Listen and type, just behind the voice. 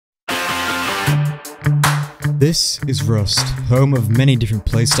This is Rust, home of many different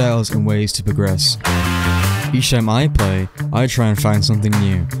playstyles and ways to progress. Each time I play, I try and find something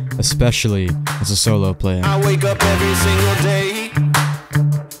new, especially as a solo player. I wake up every single day,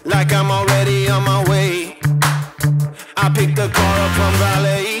 like I'm already on my way. I pick the car up from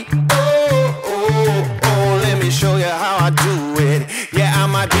valet. Oh, oh, oh, let me show you how I do it. Yeah, I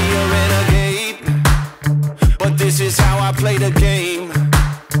might be a renegade, but this is how I play the game.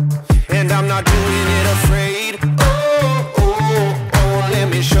 And I'm not doing it afraid. Oh, oh, oh, let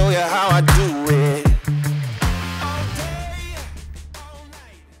me show you how I do it.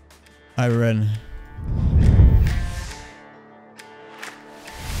 I run.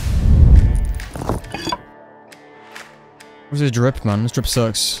 Where's this drip, man? This drip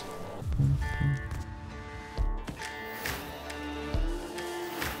sucks.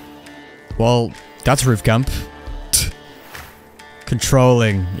 Well, that's roof camp.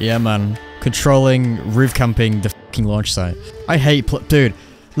 Controlling, yeah man. Controlling, roof camping the fucking launch site. I hate dude,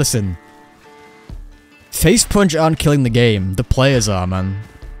 listen. Face Punch aren't killing the game, the players are, man.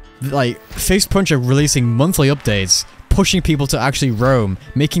 Like, Face Punch are releasing monthly updates, pushing people to actually roam,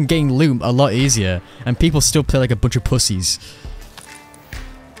 making getting loot a lot easier, and people still play like a bunch of pussies.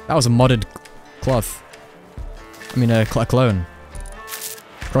 That was a modded cloth. I mean, a clone.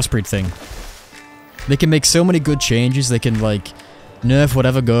 Crossbreed thing. They can make so many good changes, they can, like, nerf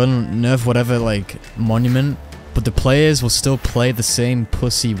whatever gun, nerf whatever, like, monument, but the players will still play the same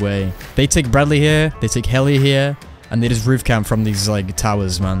pussy way. They take Bradley here, they take Helly here, and they just roof camp from these, like,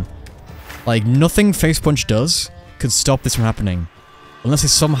 towers, man. Like, nothing Face Punch does could stop this from happening. Unless they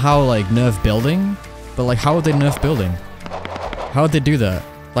somehow, like, nerf building, but, like, how would they nerf building? How would they do that?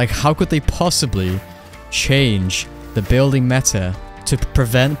 Like, how could they possibly change the building meta to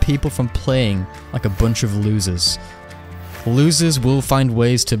prevent people from playing like a bunch of losers? Losers will find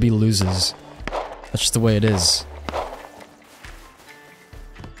ways to be losers. That's just the way it is.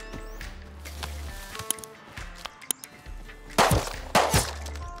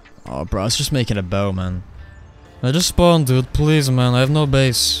 Oh, bro, I was just making a bow, man. I just spawned, dude. Please, man. I have no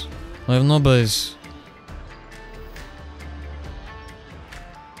base. I have no base.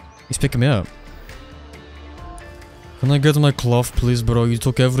 He's picking me up. Can I get my cloth, please, bro? You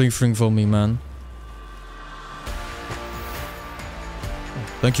took everything from me, man.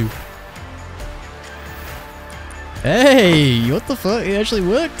 Thank you. Hey, what the fuck? It actually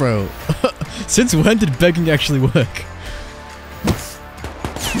worked, bro. Since when did begging actually work? Is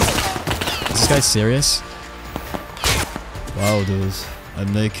this guy serious? Wow, dude.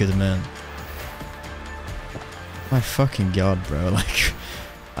 I'm naked, man. My fucking god, bro. Like,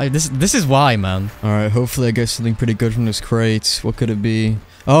 this is why, man. Alright, hopefully I get something pretty good from this crate. What could it be?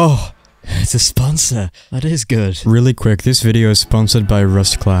 Oh! It's a sponsor. That is good. Really quick, this video is sponsored by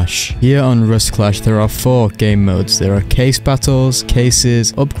Rust Clash. Here on Rust Clash, there are 4 game modes. There are case battles,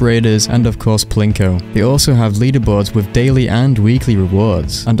 cases, upgraders, and of course Plinko. They also have leaderboards with daily and weekly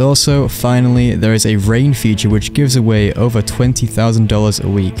rewards. And also, finally, there is a rain feature which gives away over $20,000 a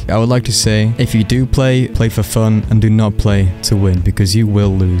week. I would like to say, if you do play, play for fun and do not play to win because you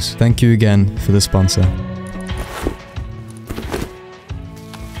will lose. Thank you again for the sponsor.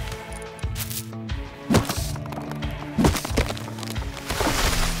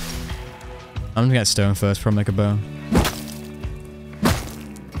 I'm gonna get stone first before I make a bow.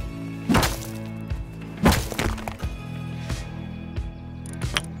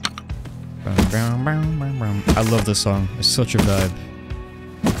 I love this song. It's such a vibe.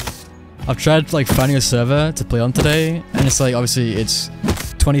 I've tried like finding a server to play on today, and it's like obviously it's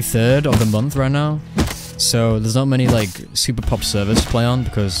 23rd of the month right now, so there's not many like super pop servers to play on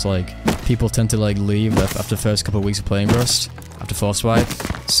because like people tend to like leave after the first couple of weeks of playing Rust after Force Wipe.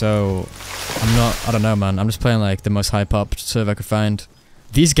 So I don't know, man. I'm just playing like the most high-pop server I could find.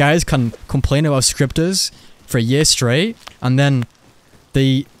 These guys can complain about scripters for a year straight, and then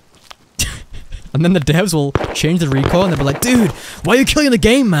the devs will change the recall, and they'll be like, dude, why are you killing the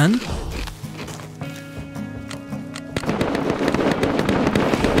game, man?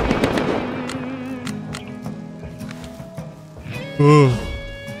 Oh,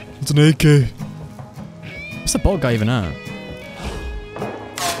 it's an AK. What's the bot guy even at?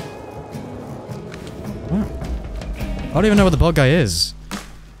 I don't even know what the bot guy is.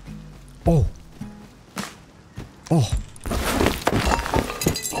 Oh. Oh.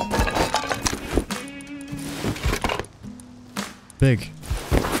 Big.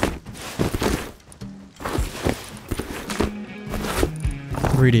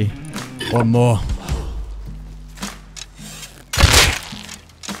 Greedy. One more.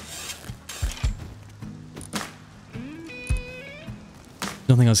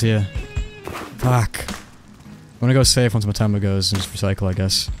 Nothing else here. Fuck. gonna go save once my timer goes and just recycle, I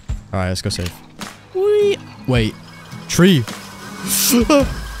guess. Alright, let's go save. Whee! Wait. Tree!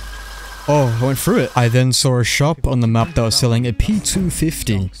 Oh, I went through it. I then saw a shop on the map that was selling a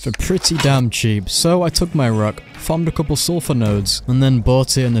P250 for pretty damn cheap, so I took my rock, farmed a couple sulfur nodes, and then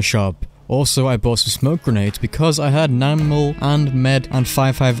bought it in the shop. Also, I bought some smoke grenades because I had 9mm and med and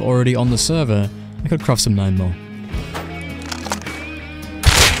 5.5 already on the server. I could craft some 9mm.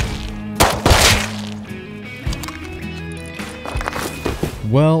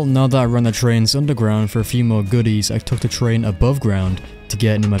 Well, now that I ran the trains underground for a few more goodies, I took the train above ground to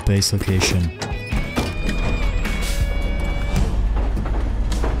get into my base location.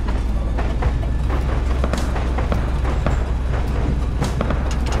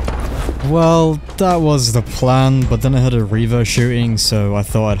 Well, that was the plan, but then I heard a Reaver shooting, so I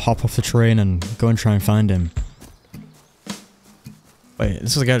thought I'd hop off the train and go and try and find him. Wait,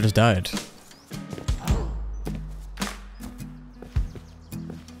 this is the guy that just died.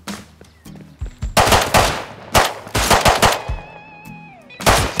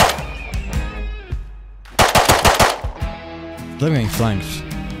 I'm getting flanked.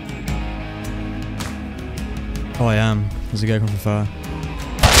 Oh, I am. There's a guy coming from far.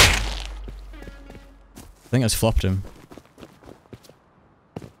 I think I just flopped him.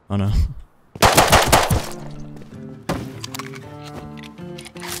 Oh no.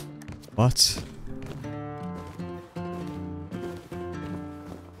 What?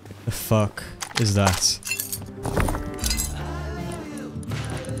 The fuck is that?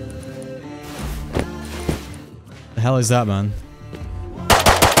 The hell is that, man?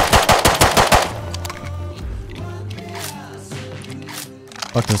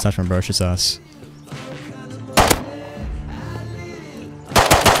 Fuck this attachment, bro. It's just ass.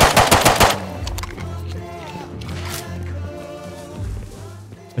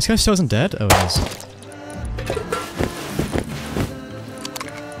 This guy still isn't dead? Oh, he is.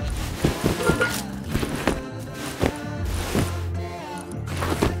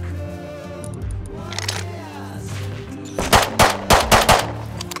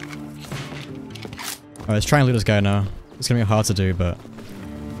 Alright, let's try and loot this guy now. It's gonna be hard to do, but...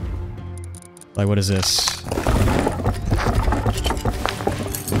 Like, what is this?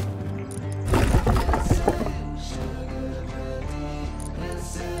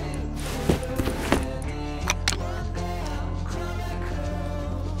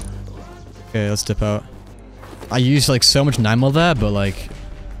 Okay, let's dip out. I used like so much 9mm there, but like...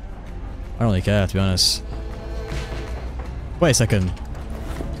 I don't really care, to be honest. Wait a second.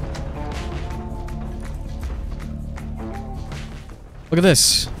 Look at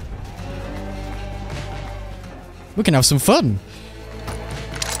this. We can have some fun.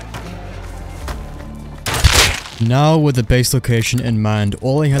 Now, with the base location in mind,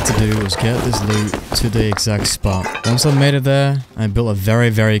 all I had to do was get this loot to the exact spot. Once I made it there, I built a very,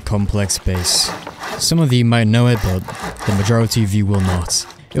 very complex base. Some of you might know it, but the majority of you will not.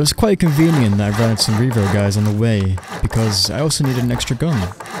 It was quite convenient that I ran into some Revo guys on the way, because I also needed an extra gun.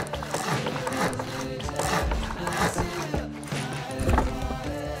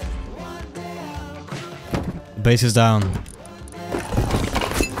 The base is down.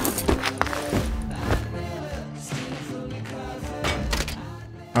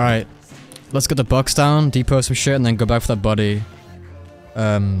 Alright, let's get the box down, depot some shit, and then go back for that body.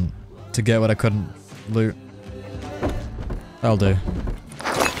 To get what I couldn't loot. That'll do.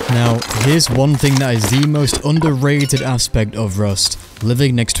 Now, here's one thing that is the most underrated aspect of Rust,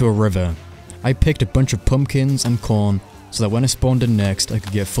 living next to a river. I picked a bunch of pumpkins and corn, so that when I spawned in next, I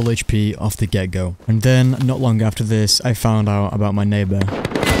could get full HP off the get-go. And then, not long after this, I found out about my neighbor.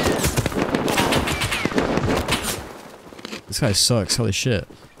 This guy sucks, holy shit.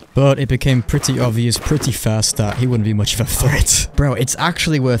 But it became pretty obvious pretty fast that he wouldn't be much of a threat. Bro, it's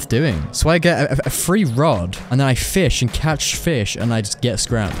actually worth doing. So I get a free rod, and then I fish and catch fish, and I just get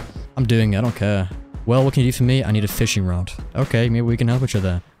scrap. I'm doing it, I don't care. Well, what can you do for me? I need a fishing rod. Okay, maybe we can help each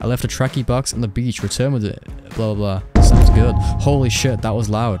other. I left a tracky box on the beach, return with it. Blah, blah, blah. Sounds good. Holy shit, that was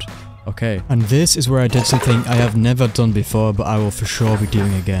loud. Okay. And this is where I did something I have never done before, but I will for sure be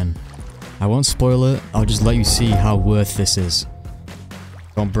doing again. I won't spoil it, I'll just let you see how worth this is.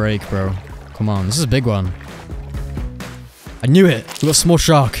 Don't break, bro. Come on, this is a big one. I knew it! We got small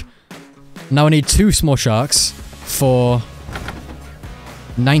shark. Now I need 2 small sharks for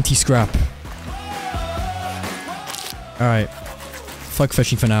 90 scrap. Alright. Fuck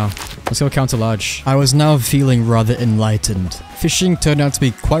fishing for now. Let's go counter large. I was now feeling rather enlightened. Fishing turned out to be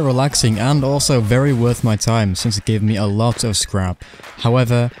quite relaxing and also very worth my time since it gave me a lot of scrap.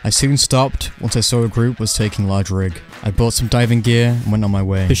 However, I soon stopped once I saw a group was taking large rig. I bought some diving gear and went on my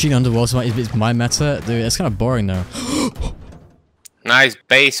way. Fishing underwater is my meta? Dude, it's kind of boring though. Nice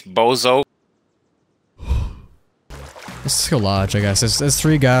base, bozo. Let's go large, I guess. There's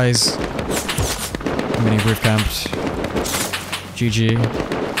 3 guys. Mini roof camped. GG.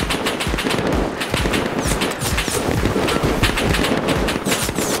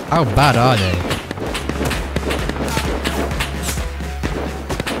 How bad are they?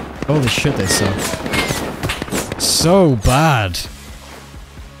 Holy shit, they suck. So bad.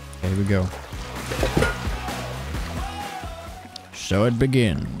 Okay, here we go. So it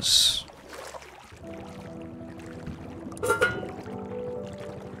begins.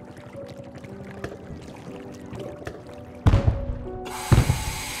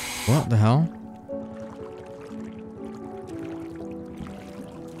 What the hell?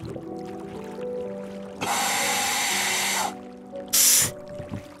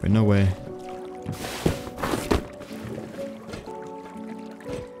 Wait, no way.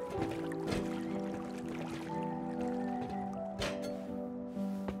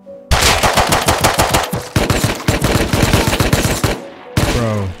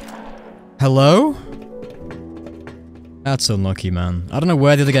 Bro. Hello? That's unlucky, man. I don't know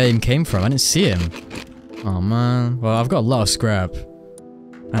where the other guy even came from. I didn't see him. Oh, man. Well, I've got a lot of scrap.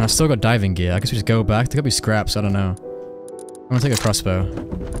 And I've still got diving gear. I guess we just go back. There could be scraps. I don't know. I'm gonna take a crossbow.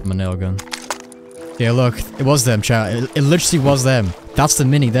 I'm a nail gun. Yeah, look. It was them, chat. It literally was them. That's the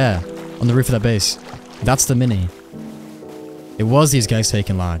mini there. On the roof of that base. That's the mini. It was these guys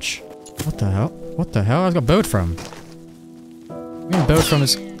taking large. What the hell? What the hell? I got bowed from. I'm getting bowed from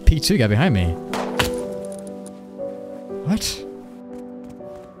this P2 guy behind me. What?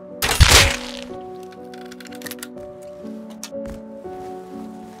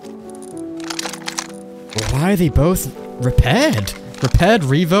 Why are they both repaired? Repaired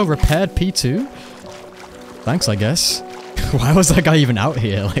Revo, repaired P2? Thanks, I guess. Why was that guy even out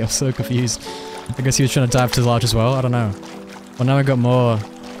here? Like, I'm so confused. I guess he was trying to dive to large as well. I don't know. Well, now I got more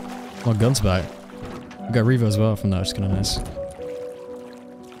guns back. I got Revo as well from that, which is kind of nice.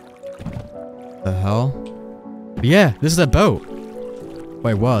 The hell? But yeah, this is their boat.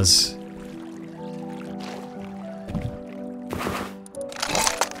 Wait, it was.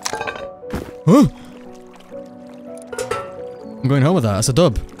 Huh? I'm going home with that. That's a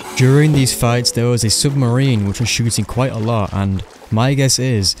dub. During these fights, there was a submarine which was shooting quite a lot, and my guess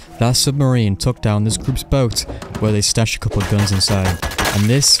is that submarine took down this group's boat where they stashed a couple of guns inside. And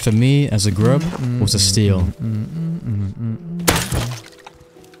this, for me, as a grub, was a steal.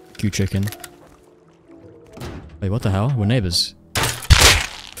 Cute chicken. Wait, what the hell? We're neighbors.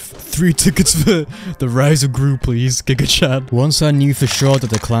 3 tickets for the Rise of Gru, please. Giga chat. Once I knew for sure that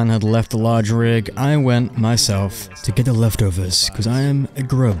the clan had left the large rig, I went myself to get the leftovers, because I am a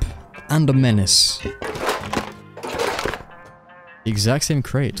grub and a menace. The exact same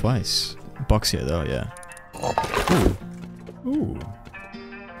crate twice. Box here though, yeah. Ooh. Ooh.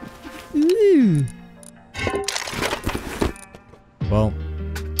 Ooh. Well,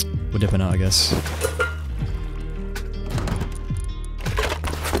 we're dipping out, I guess.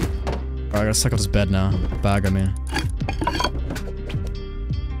 Alright, I gotta suck off this bed now. Bag, I mean.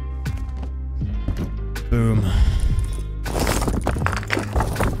 Boom.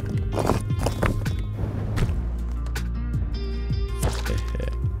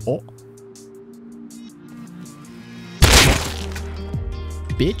 Oh.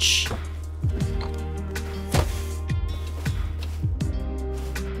 Bitch.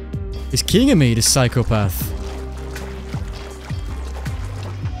 He's killing me, this psychopath.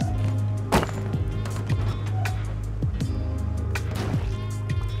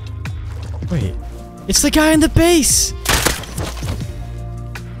 Wait, it's the guy in the base!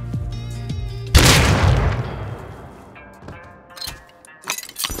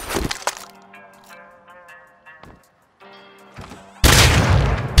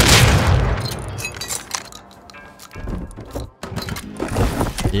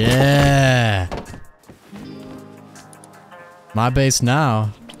 Yeah! My base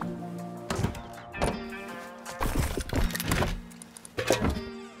now.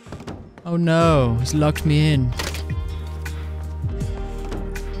 Oh no, he's locked me in.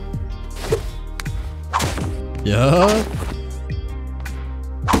 Yeah.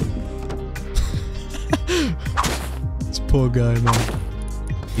 This poor guy, man.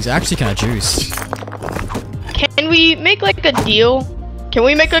 He's actually kind of juiced. Can we make like a deal? Can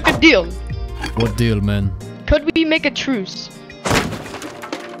we make like a deal? What deal, man? Could we make a truce?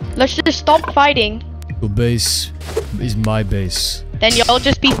 Let's just stop fighting. Go base. It's my base. Then y'all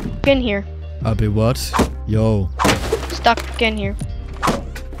just be in here. I'll be what? Yo. Stuck in here.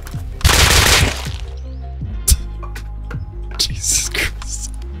 Jesus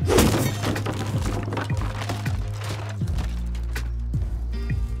Christ.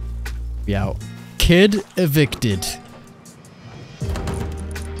 Be out. Kid evicted.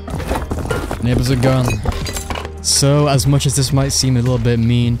 Neighbors are gone. So, as much as this might seem a little bit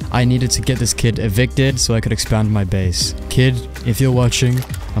mean, I needed to get this kid evicted so I could expand my base. Kid, if you're watching,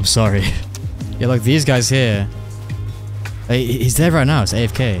 I'm sorry. Yeah, look, these guys here. Hey, he's there right now, it's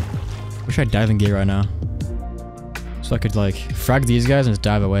AFK. Wish I had diving gear right now. So I could, like, frag these guys and just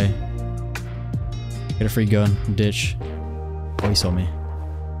dive away. Get a free gun, ditch. Oh, he saw me.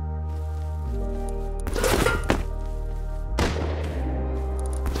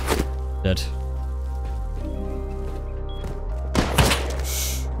 Dead.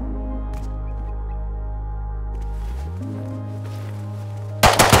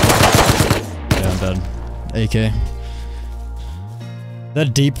 Yeah, I'm dead. AK. They're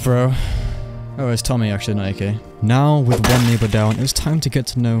deep, bro. Oh, it's Tommy actually, not AK. Now, with one neighbor down, it was time to get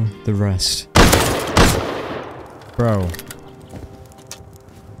to know the rest. Bro.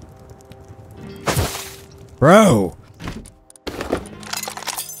 Bro!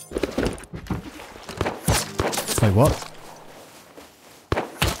 Wait, what?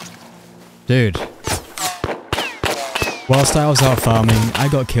 Dude. Whilst I was out farming, I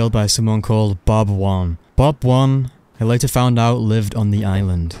got killed by someone called Bob 1. Bob 1, I later found out, lived on the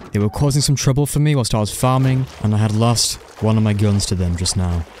island. They were causing some trouble for me whilst I was farming, and I had lost one of my guns to them just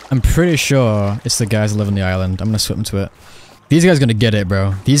now. I'm pretty sure it's the guys that live on the island. I'm gonna swim to it. These guys are gonna get it,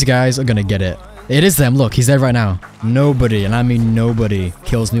 bro. These guys are gonna get it. It is them, look, he's there right now. Nobody, and I mean nobody,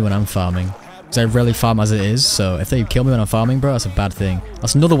 kills me when I'm farming. Because I rarely farm as it is, so if they kill me when I'm farming, bro, that's a bad thing.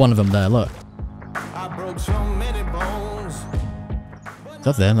 That's another one of them there, look. Is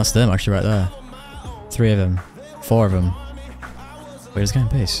that them? That's them, actually, right there. 3 of them. 4 of them. Wait, there's a guy in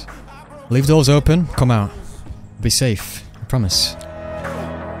base. Leave doors open, come out. Be safe, I promise.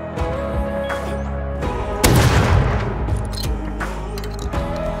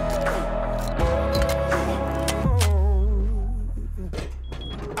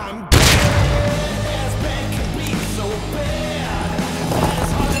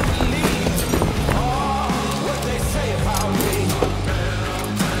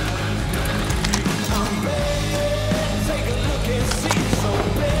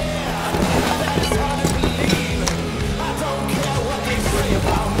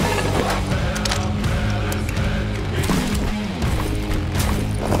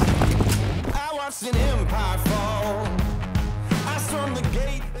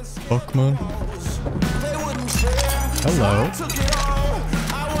 Fuck, man. Hello.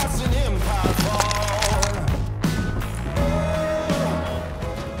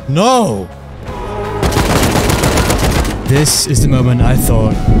 No! This is the moment I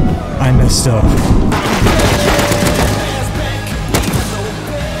thought I messed up.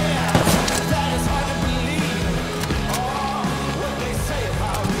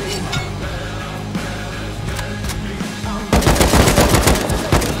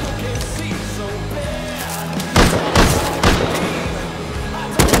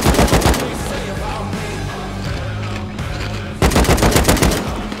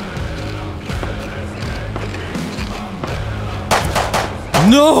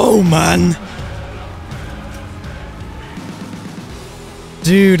 No, man!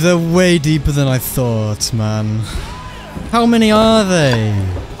 Dude, they're way deeper than I thought, man. How many are they?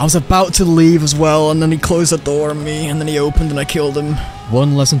 I was about to leave as well, and then he closed the door on me, and then he opened and I killed him.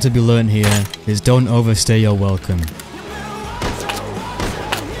 One lesson to be learned here is don't overstay your welcome.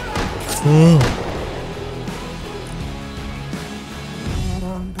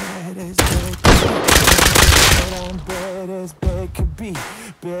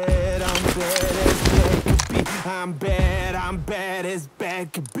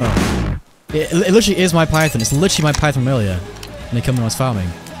 It literally is my Python. It's literally my Python from earlier. When they come when I was farming.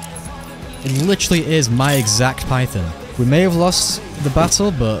 It literally is my exact Python. We may have lost the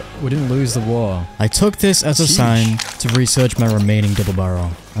battle, but we didn't lose the war. I took this as a sign to research my remaining double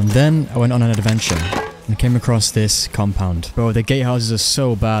barrel. And then I went on an adventure and came across this compound. Bro, the gatehouses are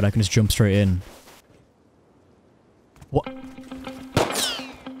so bad I can just jump straight in. What?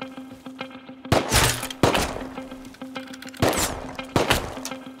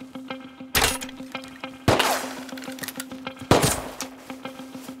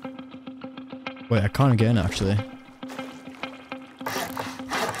 Wait, I can't get in actually.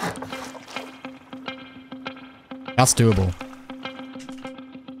 That's doable.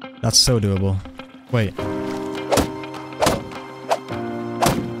 That's so doable. Wait.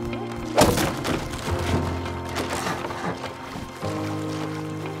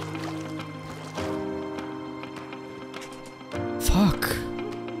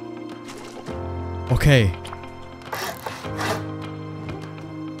 Okay.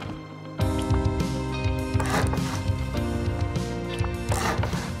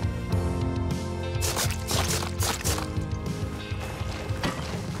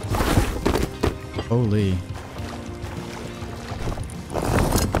 Holy.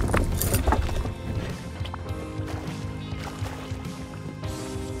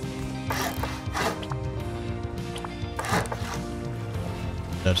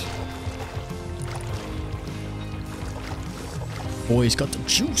 Dead. Boy, he's got the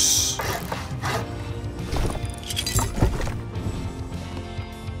juice.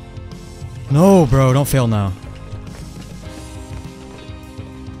 No, bro, don't fail now.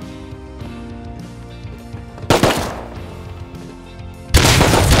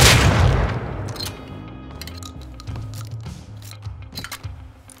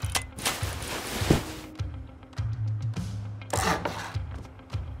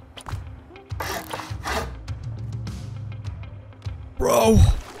 Bro.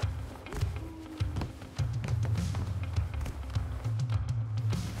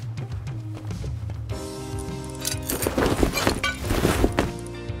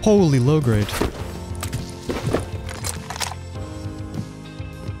 Holy low grade.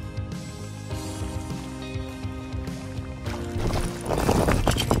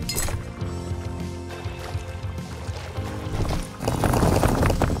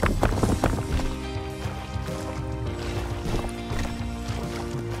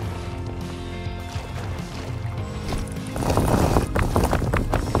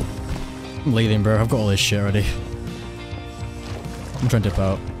 I'm leaving, bro. I've got all this shit already. I'm trying to dip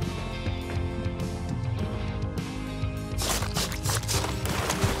out.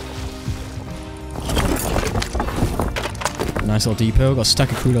 Nice little depot. Got a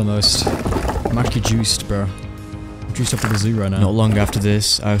stack of crude almost. I'm actually juiced, bro. I'm juiced up to the zoo right now. Not long after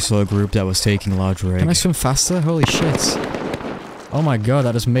this, I saw a group that was taking large rig. Can I swim faster? Holy shit. Oh my god,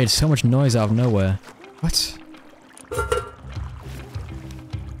 that just made so much noise out of nowhere. What?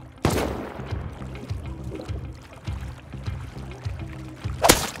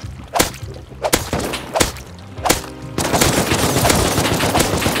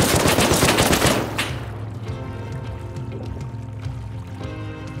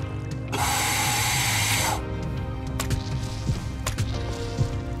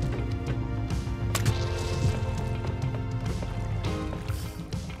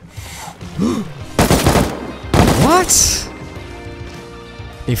 What?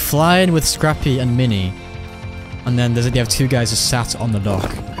 They fly in with Scrappy and Minnie, and then they have two guys just sat on the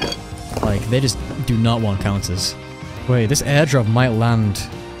dock. Like, they just do not want counters. Wait, this airdrop might land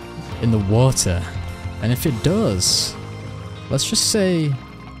in the water. And if it does, let's just say there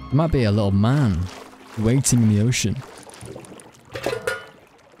might be a little man waiting in the ocean.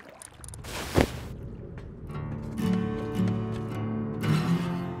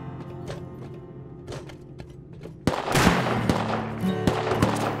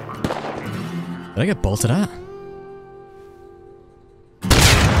 Did I get bolted at?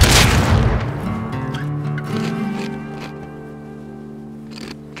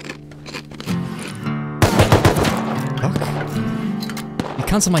 Fuck. You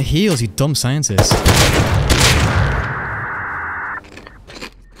cancel my heals, you dumb scientist.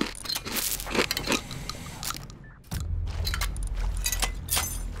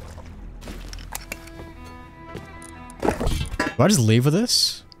 Do I just leave with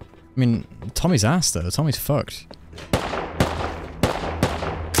this? I mean, Tommy's ass though. Tommy's fucked.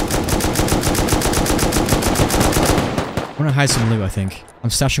 I'm gonna hide some loot, I think. I'm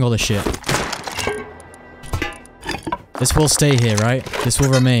stashing all this shit. This will stay here, right? This will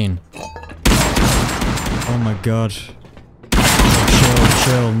remain. Oh my god. Chill,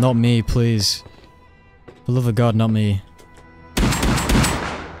 chill. Not me, please. For the love of God, not me.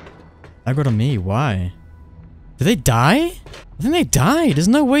 Aggro to me, why? Did they die? I think they died. There's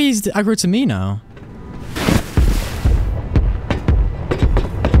no way he's aggro to me now.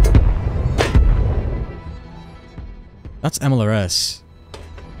 That's MLRS.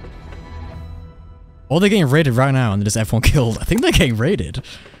 Or they're getting raided right now and they're just F1 killed. I think they're getting raided.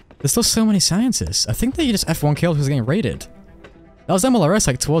 There's still so many scientists. I think they just F1 killed because they're getting raided. That was MLRS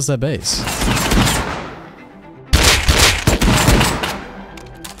like towards their base.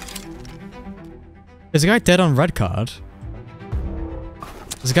 There's a guy dead on red card.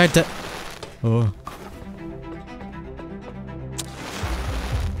 There's a guy dead. Oh.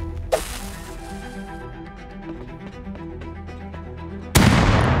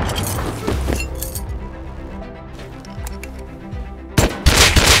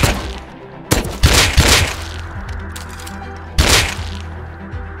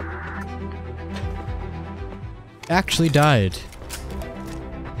 actually died.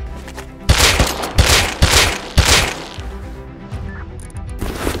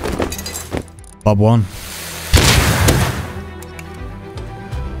 Bob won.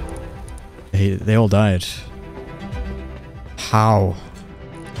 They all died. How?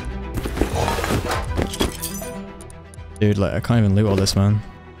 Dude, like, I can't even loot all this, man.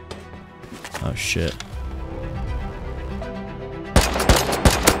 Oh, shit.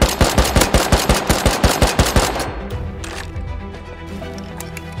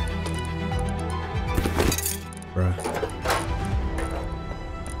 Bruh.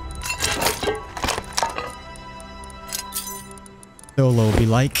 Solo will be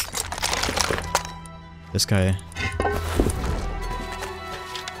like... This guy. Oh,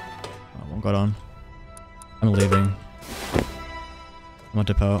 one got on. I'm leaving. I'm gonna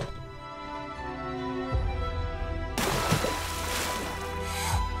dip out.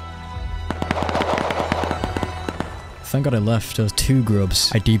 Thank God I left. There was 2 grubs.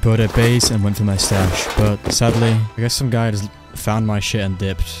 I depoted at base and went for my stash, but sadly, I guess some guy just found my shit and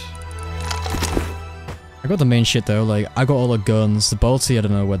dipped. I got the main shit though, like, I got all the guns. The bolty, I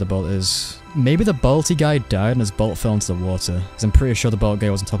don't know where the bolt is. Maybe the bolty guy died and his bolt fell into the water. Because I'm pretty sure the bolt guy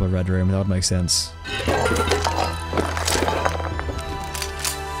was on top of Red Room, that would make sense.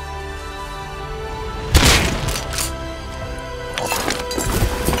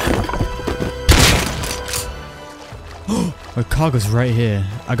 Oh, cargo's right here.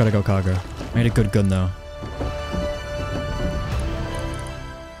 I gotta go cargo. I need a good gun though.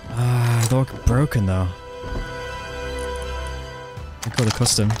 Ah, they're all broken though. I go to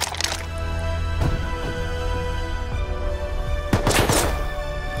custom.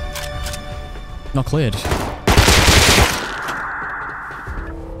 Not cleared.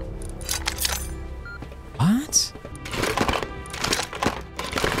 What?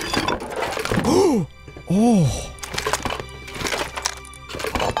 Oh! Oh!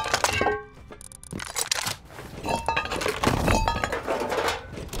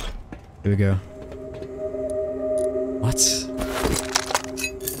 Here we go. What?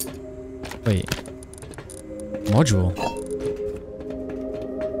 Wait. Module?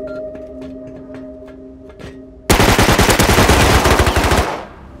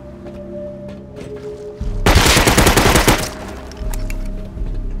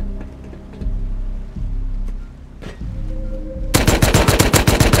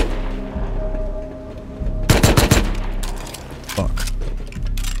 Fuck.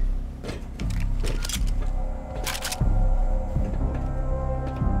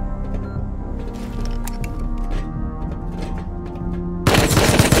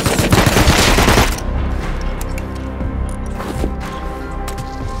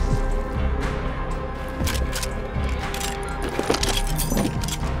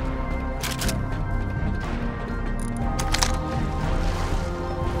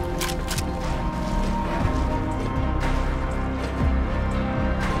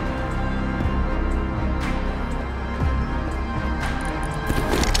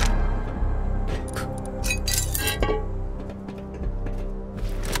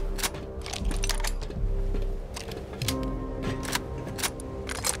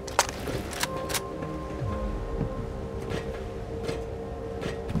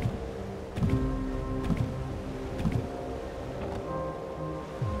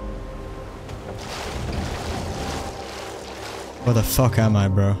 Where the fuck am I,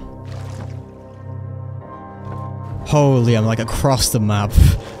 bro? Holy, I'm like across the map.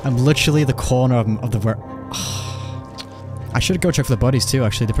 I'm literally the corner of the where. I should go check for the bodies too,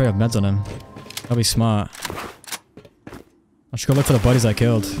 actually. They probably have meds on him. That'll be smart. I should go look for the bodies I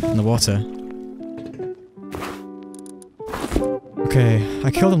killed in the water. Okay,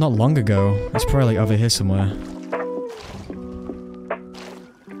 I killed him not long ago. It's probably like over here somewhere.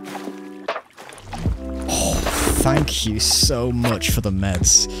 Thank you so much for the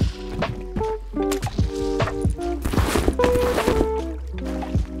meds.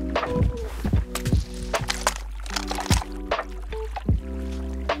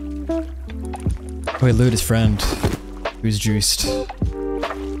 Oh, he loot his friend, who's juiced.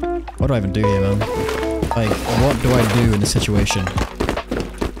 What do I even do here, man? Like, what do I do in this situation?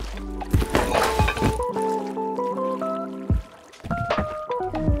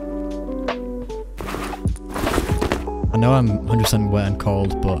 I know I'm 100% wet and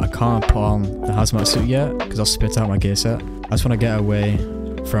cold, but I can't put on the hazmat suit yet, because I'll spit out my gear set. I just want to get away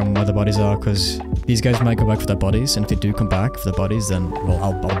from where the bodies are, because these guys might go back for their bodies, and if they do come back for the bodies, then, well,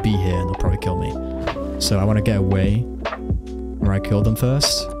 I'll be here, and they'll probably kill me. So I want to get away where I killed them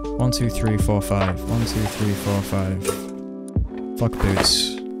first. 1, 2, 3, 4, 5. 1, 2, 3, 4, 5. Fuck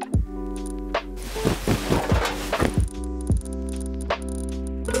boots.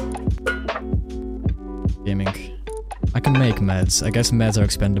 meds. I guess meds are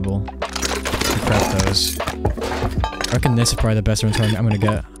expendable. Grab those. I reckon this is probably the best return I'm gonna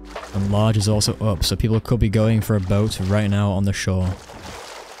get. And large is also up, so people could be going for a boat right now on the shore.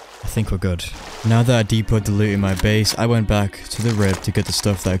 I think we're good. Now that I depoted the loot in my base, I went back to the rib to get the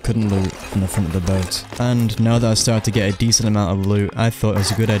stuff that I couldn't loot from the front of the boat. And now that I started to get a decent amount of loot, I thought it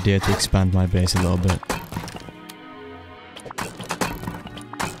was a good idea to expand my base a little bit.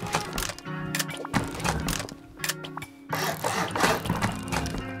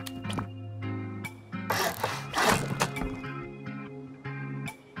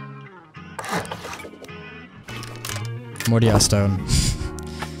 I'm already out of stone.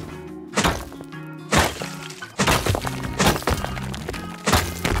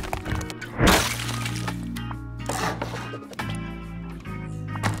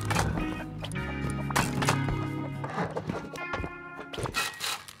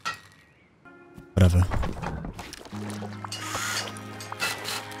 Whatever.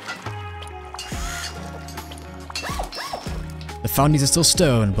 The foundations are still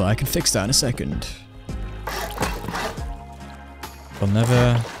stone, but I can fix that in a second. I'll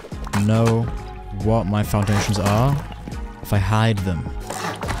never know what my foundations are if I hide them.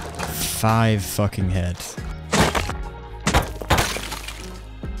 5 fucking heads.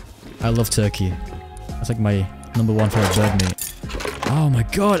 I love turkey. That's like my #1 favorite bird meat. Oh my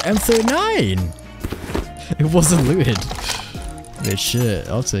god, M39! It wasn't looted. Wait, shit,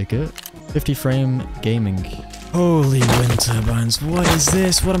 I'll take it. 50 frame gaming. Holy wind turbines, what is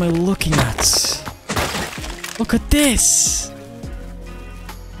this? What am I looking at? Look at this!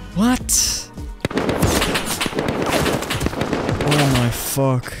 What? Oh my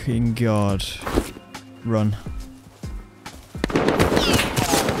fucking god. Run.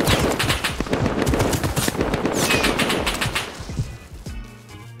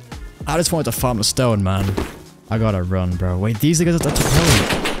 I just wanted to farm a stone, man. I gotta run, bro. Wait, these are guys that took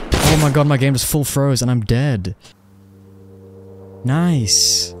heli. Oh my god, my game just full froze and I'm dead.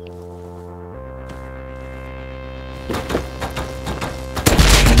 Nice.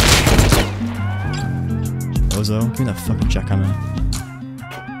 Bozo, give me that fucking jackhammer.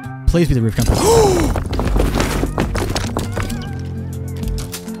 Please be the roof camper.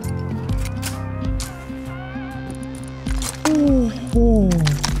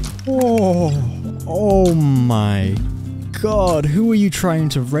 Oh my god, who are you trying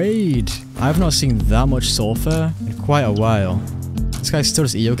to raid? I've not seen that much sulfur in quite a while. This guy's still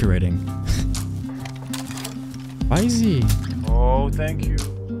just Ioki raiding. Why is he? Oh, thank you.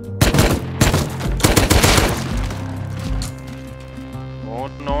 Oh,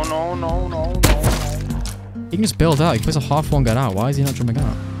 no, no, no, no, no. He can just build out. He can place a half one gun out. Why is he not jumping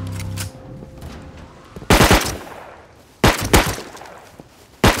out?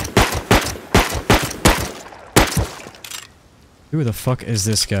 Who the fuck is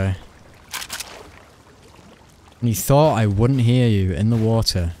this guy? And you thought I wouldn't hear you in the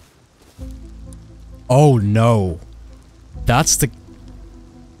water. Oh no. That's the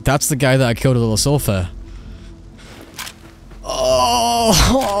guy that I killed with a little sulfur.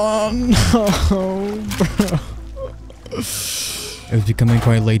 Oh no, bro. It was becoming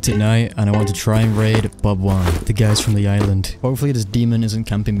quite late at night, and I wanted to try and raid Bob 1, the guys from the island. Hopefully this demon isn't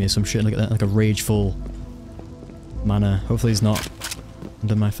camping me or some shit like a rageful manner. Hopefully he's not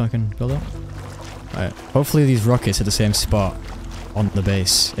under my fucking build-up. Alright, hopefully these rockets hit the same spot on the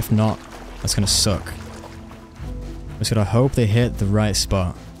base. If not, that's gonna suck. I'm just gonna hope they hit the right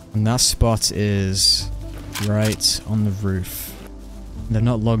spot. And that spot is right on the roof. They've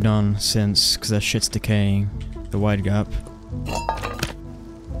not logged on since, because their shit's decaying. The wide gap.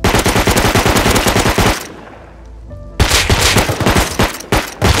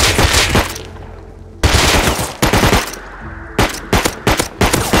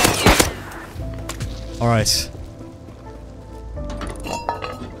 Alright.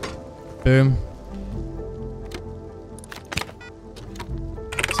 Boom.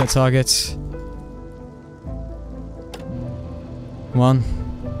 Set targets. Come on.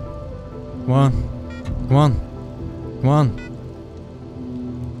 Come on. Come on. Come on.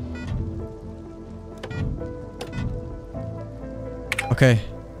 Okay.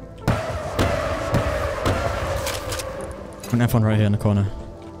 An F1 right here in the corner.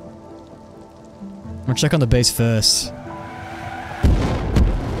 I'm gonna check on the base first.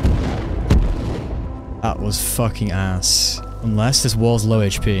 That was fucking ass. Unless this wall's low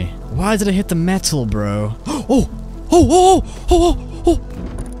HP. Why did I hit the metal, bro? Oh! Oh! Oh! Oh! Oh! Oh!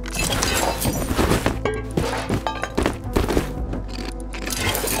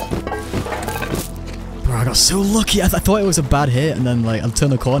 Bro, I got so lucky. I thought it was a bad hit, and then like I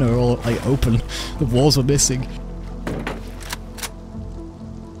turned the corner, we're all like open. The walls were missing.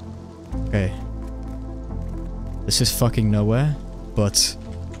 This is fucking nowhere, but...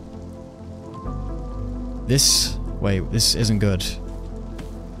 This... Wait, this isn't good.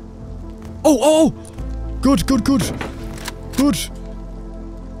 Oh, oh! Good, good, good! Good!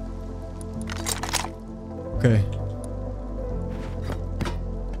 Okay.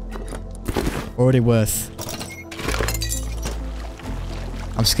 Already worth.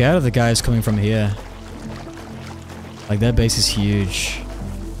 I'm scared of the guys coming from here. Like, their base is huge.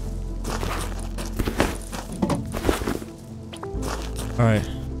 Alright.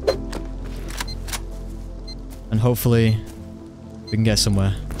 And hopefully, we can get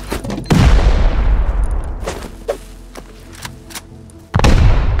somewhere.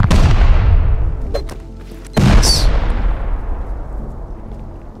 Nice.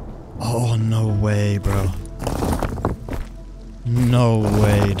 Oh, no way, bro. No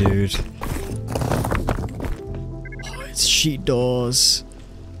way, dude. Oh, it's sheet doors.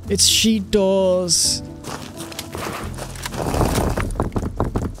 It's sheet doors.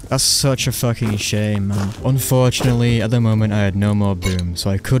 That's such a fucking shame, man. Unfortunately, at the moment I had no more boom, so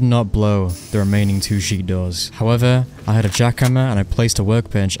I could not blow the remaining 2 sheet doors. However, I had a jackhammer and I placed a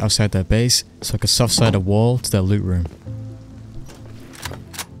workbench outside their base so I could soft side a wall to their loot room.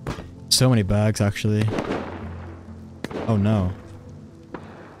 So many bags, actually. Oh no.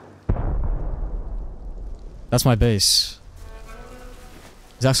 That's my base.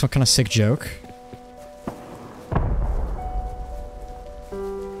 Is that some kind of sick joke?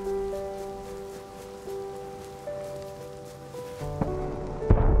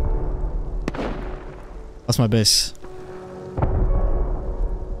 That's my base.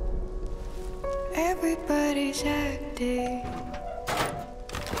 Everybody's acting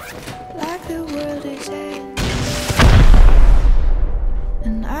like the world is ending,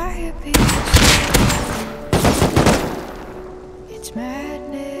 and I hear people say it's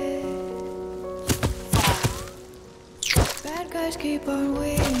madness. Bad guys keep on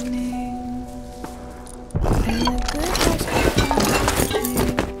winning, and the good guys keep on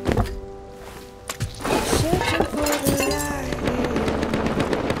losing. Searching for the light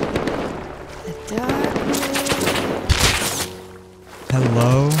in the darkness.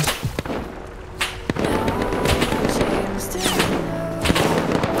 Hello? Seems to know.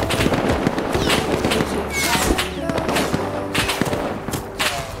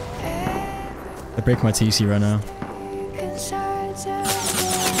 I break my TC right now. It's madness.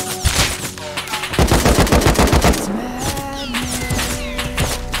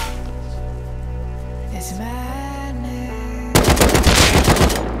 It's madness.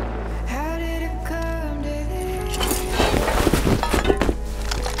 How did it come to this?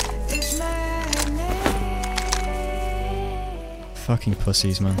 It's madness. Fucking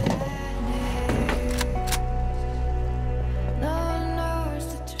pussies, man. No one knows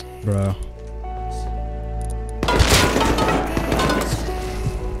the truth. Bro.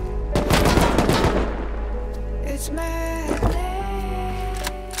 It's madness.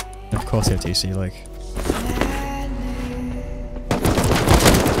 Of course I have TC, like...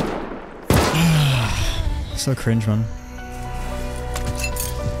 So cringe, man.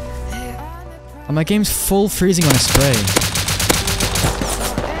 And my game's full freezing on a spray.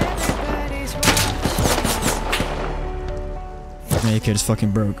 Naked is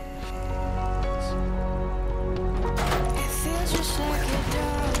fucking broke. It feels just like a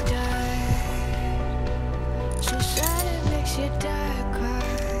dog died. So sad it makes you die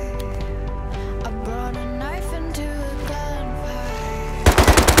cry. I brought a knife into a gunfight.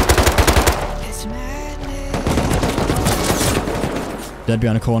 It's madness. Dead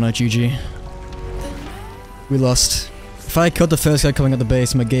behind a corner, GG. We lost. If I killed the first guy coming at the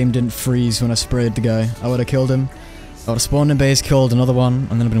base and my game didn't freeze when I sprayed the guy, I would have killed him. I would have spawned in base, killed another one,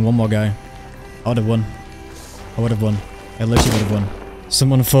 and then been one more guy. I would have won. I would have won. I literally would have won.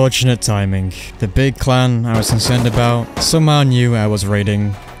 Some unfortunate timing. The big clan I was concerned about somehow knew I was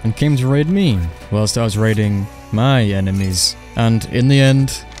raiding and came to raid me, whilst I was raiding my enemies. And in the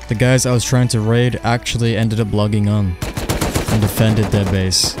end, the guys I was trying to raid actually ended up logging on and defended their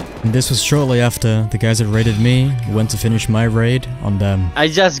base. And this was shortly after the guys that raided me went to finish my raid on them. I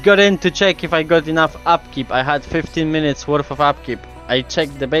just got in to check if I got enough upkeep. I had 15 minutes worth of upkeep. I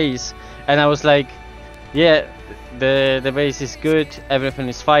checked the base and I was like, yeah, the base is good, everything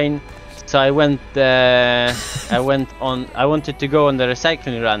is fine. So I went I wanted to go on the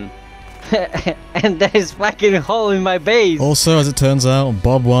recycling run. And there's fucking hole in my base. Also, as it turns out,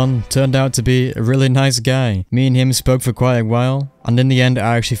 Bob1 turned out to be a really nice guy. Me and him spoke for quite a while, and in the end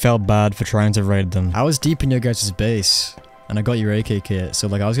I actually felt bad for trying to raid them. I was deep in your guys' base, and I got your AK kit, so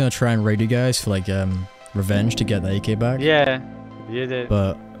like I was gonna try and raid you guys for like revenge to get the AK back. Yeah, you did.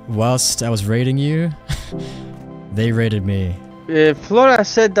 But whilst I was raiding you, They raided me. Flora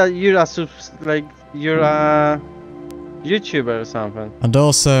said that you're a you're a YouTuber or something. And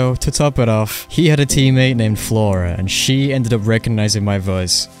also, to top it off, he had a teammate named Flora, and she ended up recognizing my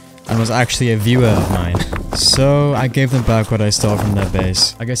voice, and was actually a viewer of mine. So, I gave them back what I stole from their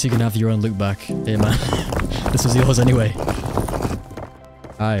base. I guess you can have your own loot back. Hey man, this was yours anyway.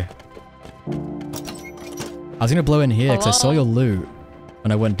 Hi. I was gonna blow in here, because I saw your loot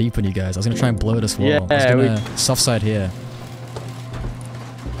when I went deep on you guys. I was gonna try and blow this wall. Yeah, I was gonna soft side here.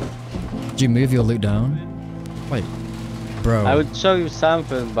 Did you move your loot down? Wait. Bro. I would show you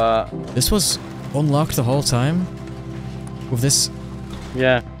something, but... This was unlocked the whole time? With this?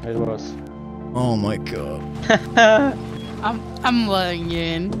 Yeah, it was. Oh my god. I'm letting you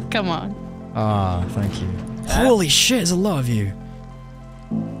in. Come on. Ah, thank you. Holy shit, there's a lot of you.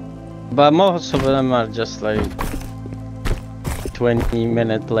 But most of them are just like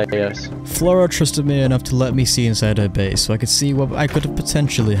 20-minute players. Flora trusted me enough to let me see inside her base, so I could see what I could have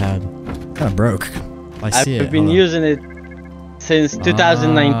potentially had. Kinda broke. I see it. I've been using it since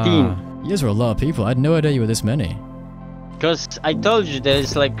 2019. You guys were a lot of people. I had no idea you were this many. Because I told you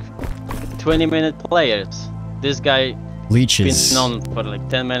there's like 20-minute players. This guy Leeches. been on for like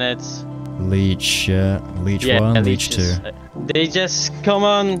 10 minutes. Leech, Leech Yeah, 1, Leech leeches. 2. They just come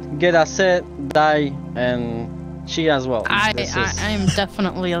on, get a set, die, and she as well. I'm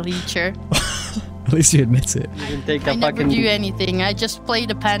definitely a leecher. At least you admit it. You can take a I never fucking... do anything. I just play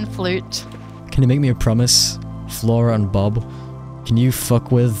the pan flute. Can you make me a promise, Flora and Bob? Can you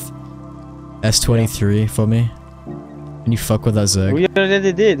fuck with S23 for me? Can you fuck with that Zerg? We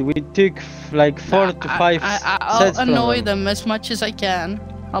already did. We took like 4 to 5 I'll sets from annoy them as much as I can.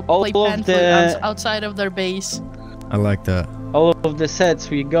 I'll All play of pan the- flute outside of their base. I like that. all of the sets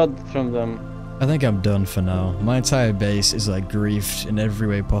we got from them. I think I'm done for now. My entire base is like griefed in every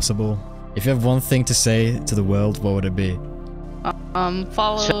way possible. If you have one thing to say to the world, what would it be?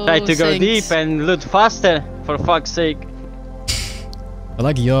 Follow Try to go Sinks. deep and loot faster, for fuck's sake. I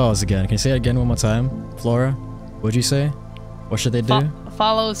like yours again. Can you say it again one more time? Flora? What'd you say? What should they do?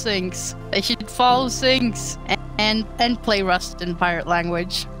 Follow Sinks. They should follow Sinks and play Rust in pirate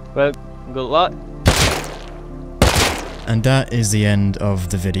language. Well, good luck. And that is the end of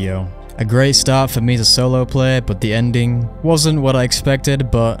the video. A great start for me as a solo player, but the ending wasn't what I expected,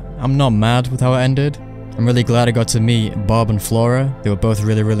 but I'm not mad with how it ended. I'm really glad I got to meet Bob and Flora. They were both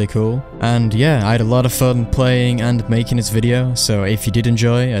really cool. And yeah, I had a lot of fun playing and making this video, so if you did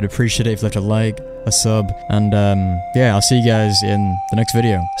enjoy, I'd appreciate it if you left a like, a sub, and yeah, I'll see you guys in the next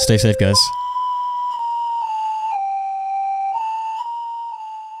video. Stay safe, guys.